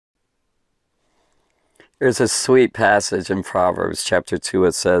There's a sweet passage in Proverbs chapter 2.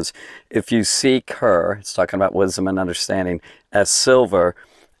 It says, if you seek her, it's talking about wisdom and understanding, as silver,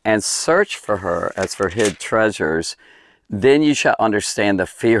 and search for her as for hid treasures, then you shall understand the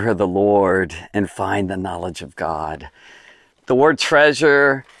fear of the Lord and find the knowledge of God. The word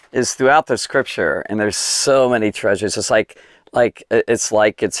treasure is throughout the scripture, and there's so many treasures. It's like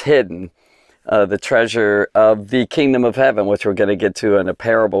it's hidden. The treasure of the kingdom of heaven, which we're going to get to in a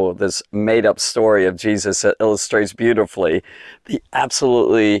parable, this made-up story of Jesus that illustrates beautifully the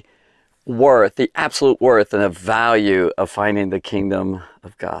absolute worth and the value of finding the kingdom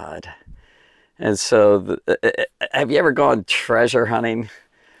of God. And so, have you ever gone treasure hunting?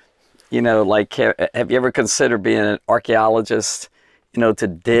 You know, like, have you ever considered being an archaeologist? You know, to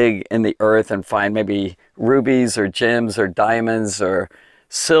dig in the earth and find maybe rubies or gems or diamonds or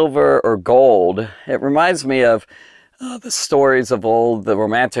silver or gold. It reminds me of the stories of old, the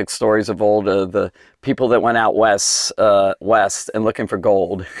romantic stories of old, the people that went out west and looking for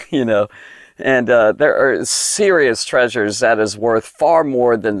gold, you know. And there are serious treasures that is worth far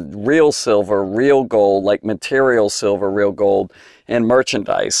more than real silver, real gold, like material silver, real gold, and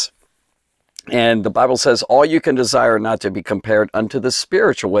merchandise. And the Bible says, all you can desire not to be compared unto the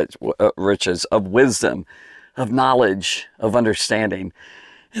spiritual riches of wisdom, of knowledge, of understanding.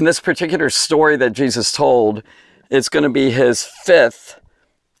 In this particular story that Jesus told, it's going to be his fifth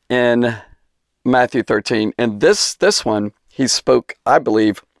in Matthew 13. And this one, he spoke, I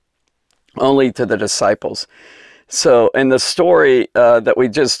believe, only to the disciples. So in the story that we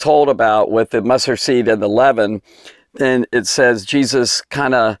just told about with the mustard seed and the leaven, then it says Jesus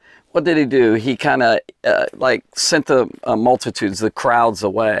kind of, what did he do? He kind of like sent the multitudes, the crowds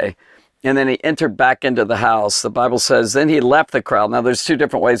away. And then he entered back into the house. The Bible says, then he left the crowd. Now, there's two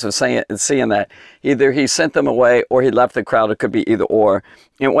different ways of saying it and seeing that. Either he sent them away or he left the crowd. It could be either or.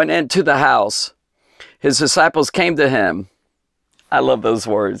 And went into the house. His disciples came to him. I love those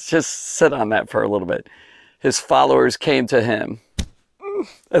words. Just sit on that for a little bit. His followers came to him.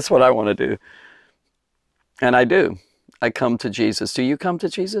 That's what I want to do. And I do. I come to Jesus. Do you come to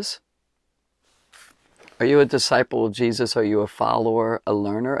Jesus? Are you a disciple of Jesus? Are you a follower, a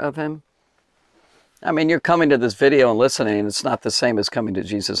learner of him? I mean, you're coming to this video and listening, and it's not the same as coming to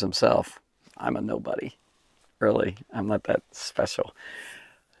Jesus himself. I'm a nobody. Really, I'm not that special.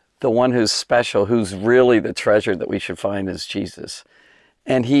 The one who's special, who's really the treasure that we should find, is Jesus.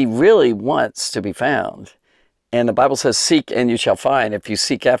 And he really wants to be found. And the Bible says, seek and you shall find. If you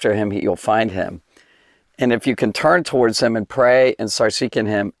seek after him, you'll find him. And if you can turn towards him and pray and start seeking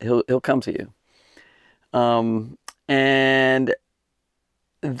him, he'll come to you. And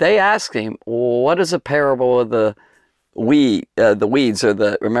they asked him, what is a parable of the weeds,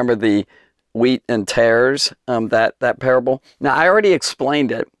 or remember the wheat and tares, that parable? Now, I already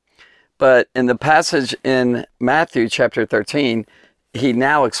explained it, but in the passage in Matthew chapter 13, he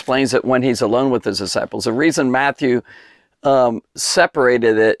now explains it when he's alone with his disciples. The reason Matthew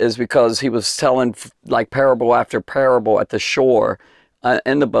separated it is because he was telling like parable after parable at the shore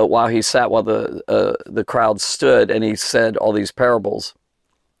in the boat while he sat, while the crowd stood, and he said all these parables.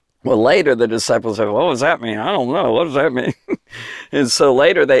 Well, later the disciples said, what does that mean? I don't know. What does that mean? And so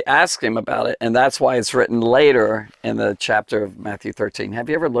later they asked him about it, and that's why it's written later in the chapter of Matthew 13. Have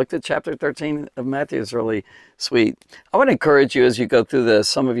you ever looked at chapter 13 of Matthew? It's really sweet. I would encourage you as you go through this,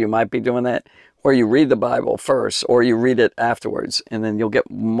 some of you might be doing that, or you read the Bible first, or you read it afterwards, and then you'll get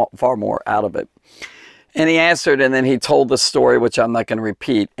far more out of it. And he answered, and then he told the story, which I'm not going to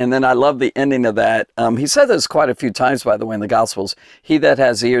repeat. And then I love the ending of that. He said this quite a few times, by the way, in the Gospels. He that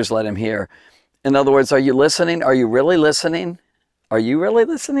has ears, let him hear. In other words, are you listening? Are you really listening? Are you really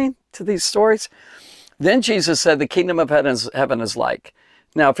listening to these stories? Then Jesus said, the kingdom of heaven is like.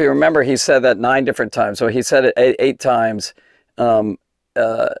 Now, if you remember, he said that 9 different times. So he said it 8 times. Well,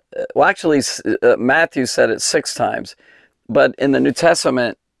 actually, Matthew said it 6 times. But in the New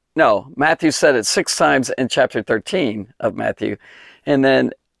Testament, no, Matthew said it 6 times in chapter 13 of Matthew. And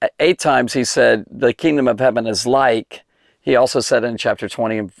then 8 times he said, the kingdom of heaven is like. He also said in chapter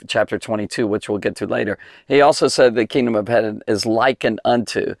 20 and chapter 22, which we'll get to later. He also said the kingdom of heaven is likened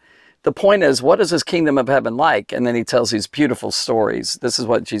unto. The point is, what is this kingdom of heaven like? And then he tells these beautiful stories. This is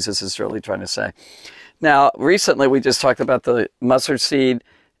what Jesus is really trying to say. Now, recently we just talked about the mustard seed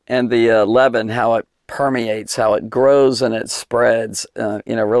and the leaven, how it permeates, how it grows and it spreads,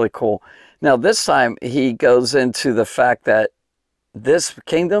 really cool. Now this time he goes into the fact that this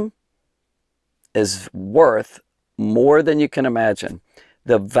kingdom is worth more than you can imagine.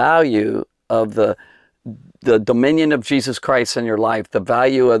 The value of the dominion of Jesus Christ in your life, the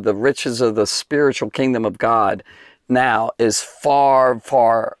value of the riches of the spiritual kingdom of God now is far,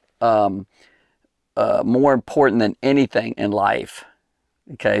 far more important than anything in life.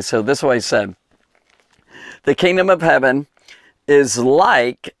 Okay, so this is what he said. The kingdom of heaven is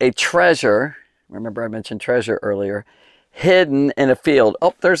like a treasure. Remember I mentioned treasure earlier. Hidden in a field.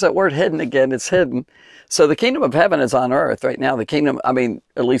 Oh, there's that word hidden again. It's hidden. So the kingdom of heaven is on earth right now. The kingdom, I mean,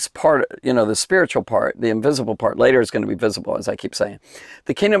 at least part, you know, the spiritual part, the invisible part, later is going to be visible, as I keep saying.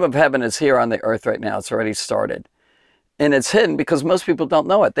 The kingdom of heaven is here on the earth right now. It's already started. And it's hidden because most people don't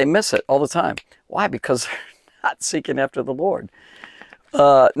know it. They miss it all the time. Why? Because they're not seeking after the Lord.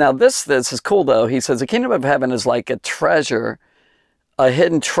 Now this is cool though. He says the kingdom of heaven is like a treasure, a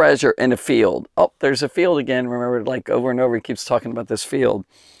hidden treasure in a field. Oh, there's a field again. Remember, like over and over, he keeps talking about this field.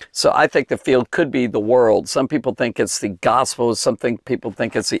 So I think the field could be the world. Some people think it's the gospel. Some people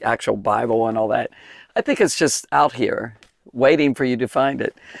think it's the actual Bible and all that. I think it's just out here waiting for you to find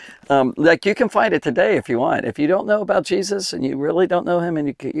it. Like you can find it today if you want. If you don't know about Jesus and you really don't know him, and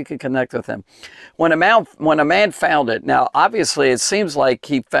you can connect with him. When a man found it, now obviously it seems like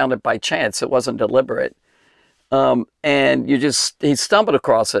he found it by chance. It wasn't deliberate. And he stumbled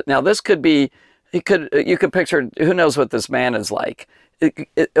across it. Now this could be, you could picture, who knows what this man is like.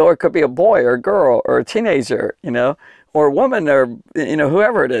 Or it could be a boy or a girl or a teenager, you know, or a woman or, you know,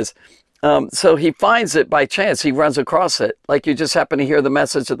 whoever it is. So he finds it by chance. He runs across it. Like you just happen to hear the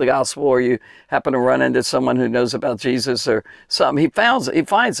message of the gospel, or you happen to run into someone who knows about Jesus or something. He finds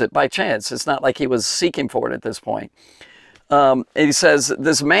it by chance. It's not like he was seeking for it at this point. And he says,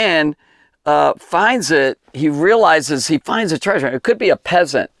 this man finds it. He realizes he finds a treasure. It could be a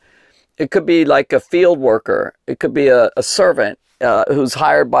peasant. It could be like a field worker. It could be a servant who's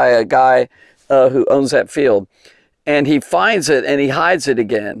hired by a guy who owns that field. And he finds it and he hides it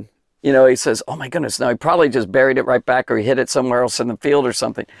again. You know, he says, oh my goodness, no, he probably just buried it right back, or he hid it somewhere else in the field or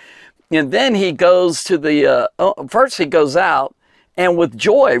something. And then he goes to the, first he goes out, and with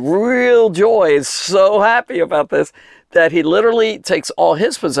joy, real joy, is so happy about this, that he literally takes all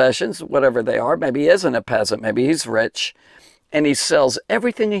his possessions, whatever they are. Maybe he isn't a peasant, maybe he's rich, and he sells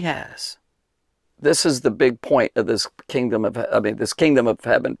everything he has. This is the big point of this kingdom of, this kingdom of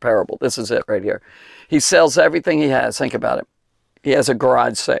heaven parable. This is it right here. He sells everything he has. Think about it. He has a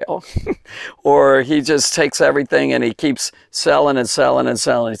garage sale, or he just takes everything and he keeps selling and selling and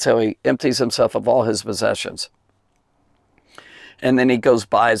selling until he empties himself of all his possessions. And then he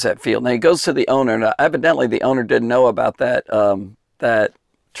buys that field. Now he goes to the owner. Now, evidently the owner didn't know about that, that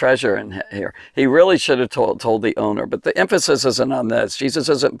treasure in here. He really should have told the owner, but the emphasis isn't on this. Jesus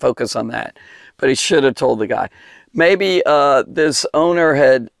doesn't focus on that, but he should have told the guy. Maybe this owner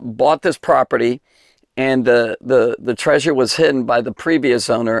had bought this property, and the treasure was hidden by the previous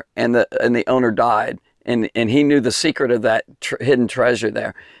owner, and the owner died, and he knew the secret of that hidden treasure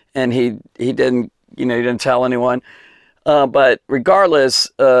there, and he didn't, you know, he didn't tell anyone. But regardless,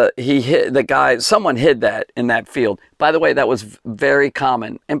 someone hid that in that field. By the way, that was very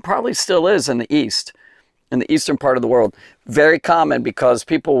common, and probably still is in the East, in the eastern part of the world. Very common, because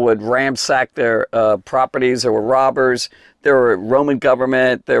people would ransack their properties. There were robbers. There were Roman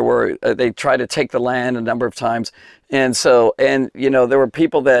government. They tried to take the land a number of times. And so, you know, there were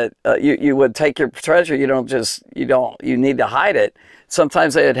people that you would take your treasure. You need to hide it.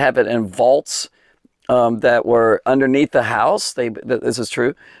 Sometimes they would have it in vaults that were underneath the house. This is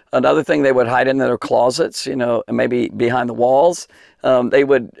true. Another thing, they would hide in their closets, you know, and maybe behind the walls. A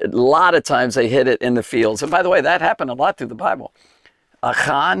lot of times they hid it in the fields. And by the way, that happened a lot through the Bible.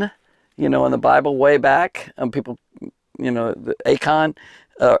 Achan, you know, in the Bible way back, people, you know, Achan,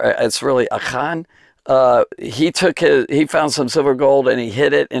 it's really Achan. He found some silver gold and he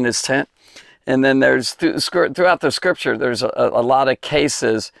hid it in his tent. And then throughout the scripture, there's a lot of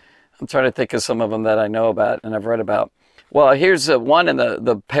cases. I'm trying to think of some of them that I know about and I've read about. Well, here's one in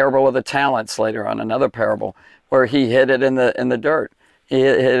the parable of the talents later on, another parable where he hid it in the dirt. He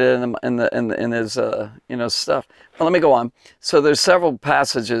hid it in his you know, stuff. Well, let me go on. So there's several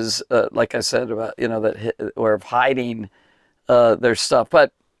passages, like I said, about, you know, that were hiding their stuff.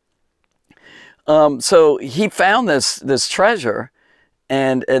 But so he found this treasure,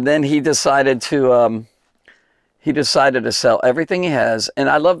 and then he decided to sell everything he has. And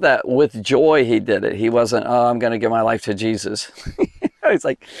I love that with joy he did it. He wasn't, oh, I'm going to give my life to Jesus. He's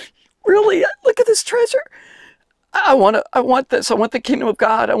like, really? Look at this treasure. I want this. I want the kingdom of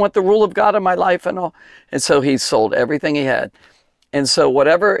God. I want the rule of God in my life and all. And so he sold everything he had. And so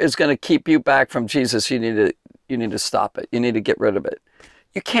whatever is going to keep you back from Jesus, you need to stop it. You need to get rid of it.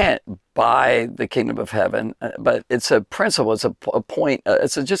 You can't buy the kingdom of heaven, but it's a principle. It's a point.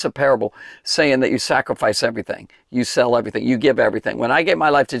 It's just a parable saying that you sacrifice everything. You sell everything. You give everything. When I gave my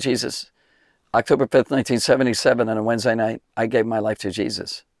life to Jesus, October 5th, 1977, on a Wednesday night, I gave my life to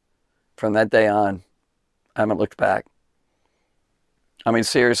Jesus. From that day on, I haven't looked back. I mean,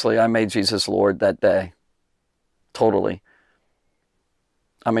 seriously, I made Jesus Lord that day. Totally.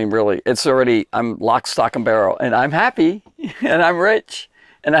 I mean, really, it's already, I'm lock, stock, and barrel, and I'm happy, and I'm rich,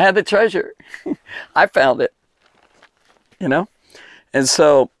 and I had the treasure. I found it, you know? And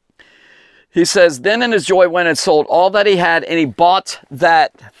so he says, then in his joy went and sold all that he had, and he bought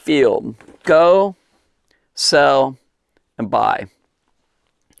that field. Go, sell, and buy.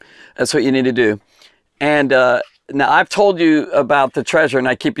 That's what you need to do. And now I've told you about the treasure, and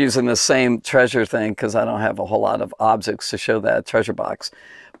I keep using the same treasure thing because I don't have a whole lot of objects to show that treasure box.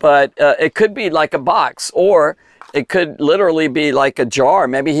 But it could be like a box, or it could literally be like a jar.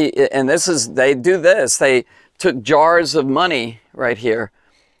 Maybe they do this. They took jars of money right here.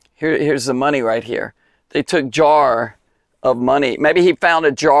 Here's the money right here. They took jar of money. Maybe he found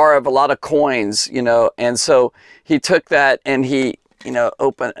a jar of a lot of coins, you know, and so he took that and he, you know,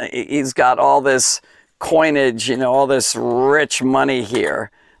 he's got all this coinage, you know, all this rich money here,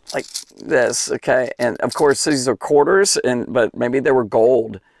 like this, okay? And of course, these are quarters, but maybe they were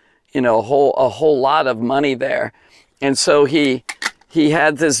gold, you know, a whole lot of money there. And so he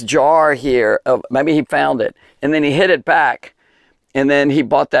had this jar here of, maybe he found it, and then he hid it back, and then he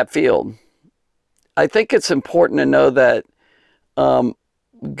bought that field. I think it's important to know that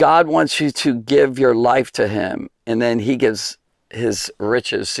God wants you to give your life to him, and then he gives his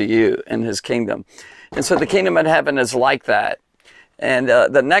riches to you in his kingdom. And so the kingdom of heaven is like that. And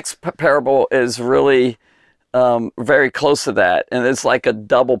the next parable is really very close to that. And it's like a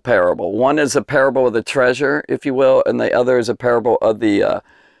double parable. One is a parable of the treasure, if you will, and the other is a parable of the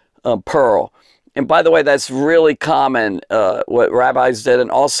pearl. And by the way, that's really common, what rabbis did.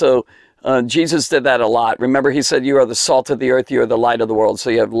 And also, Jesus did that a lot. Remember, he said, you are the salt of the earth, you are the light of the world. So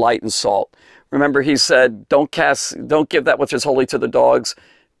you have light and salt. Remember, he said, don't give that which is holy to the dogs.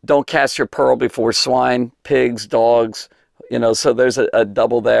 Don't cast your pearl before swine, pigs, dogs, you know, so there's a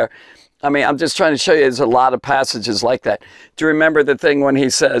double there. I mean, I'm just trying to show you there's a lot of passages like that. Do you remember the thing when he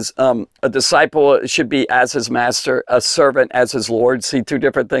says a disciple should be as his master, a servant as his Lord? See, two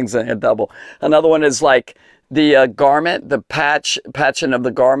different things in a double. Another one is like the garment, the patching of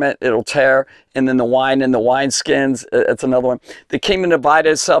the garment, it'll tear, and then the wine and the wineskins, it's another one. The kingdom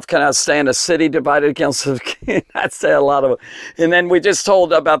divided itself cannot stand, a city divided against it cannot stand, a lot of it. And then we just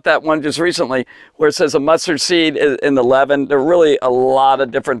told about that one just recently where it says a mustard seed in the leaven. There are really a lot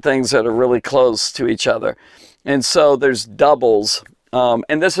of different things that are really close to each other. And so there's doubles.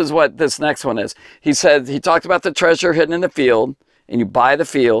 And this is what this next one is. He said, he talked about the treasure hidden in the field, and you buy the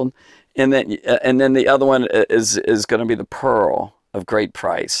field. And then the other one is going to be the pearl of great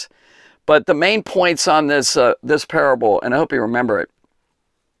price. But the main points on this this parable, and I hope you remember it.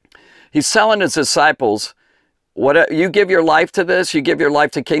 He's telling his disciples, you give your life to this, you give your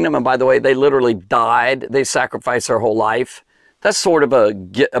life to kingdom. And by the way, they literally died. They sacrificed their whole life. That's sort of a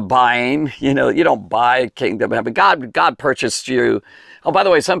buying. You know, you don't buy a kingdom, but God purchased you. Oh, by the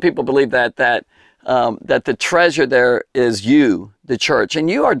way, some people believe that the treasure there is you, the church, and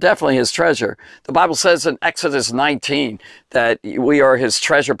you are definitely his treasure. The Bible says in Exodus 19 that we are his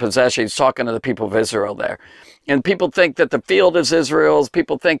treasure possession. He's talking to the people of Israel there. And people think that the field is Israel's.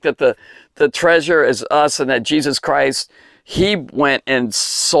 People think that the treasure is us, and that Jesus Christ, he went and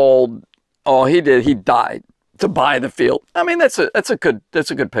sold all he did. He died to buy the field. I mean, that's a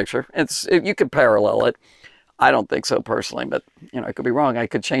good picture. You could parallel it. I don't think so personally, but you know, I could be wrong. I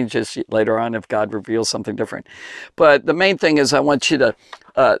could change this later on if God reveals something different. But the main thing is I want you to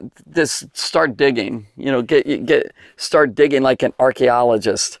just start digging. You know, start digging like an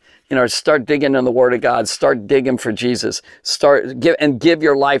archaeologist. You know, start digging in the Word of God. Start digging for Jesus. Give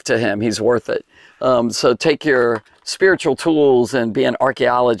your life to him. He's worth it. So take your spiritual tools and be an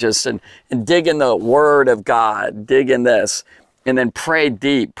archaeologist and dig in the Word of God. Dig in this. And then pray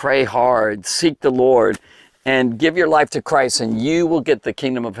deep, pray hard, seek the Lord. And give your life to Christ, and you will get the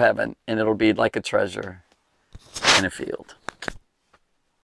kingdom of heaven, and it'll be like a treasure in a field.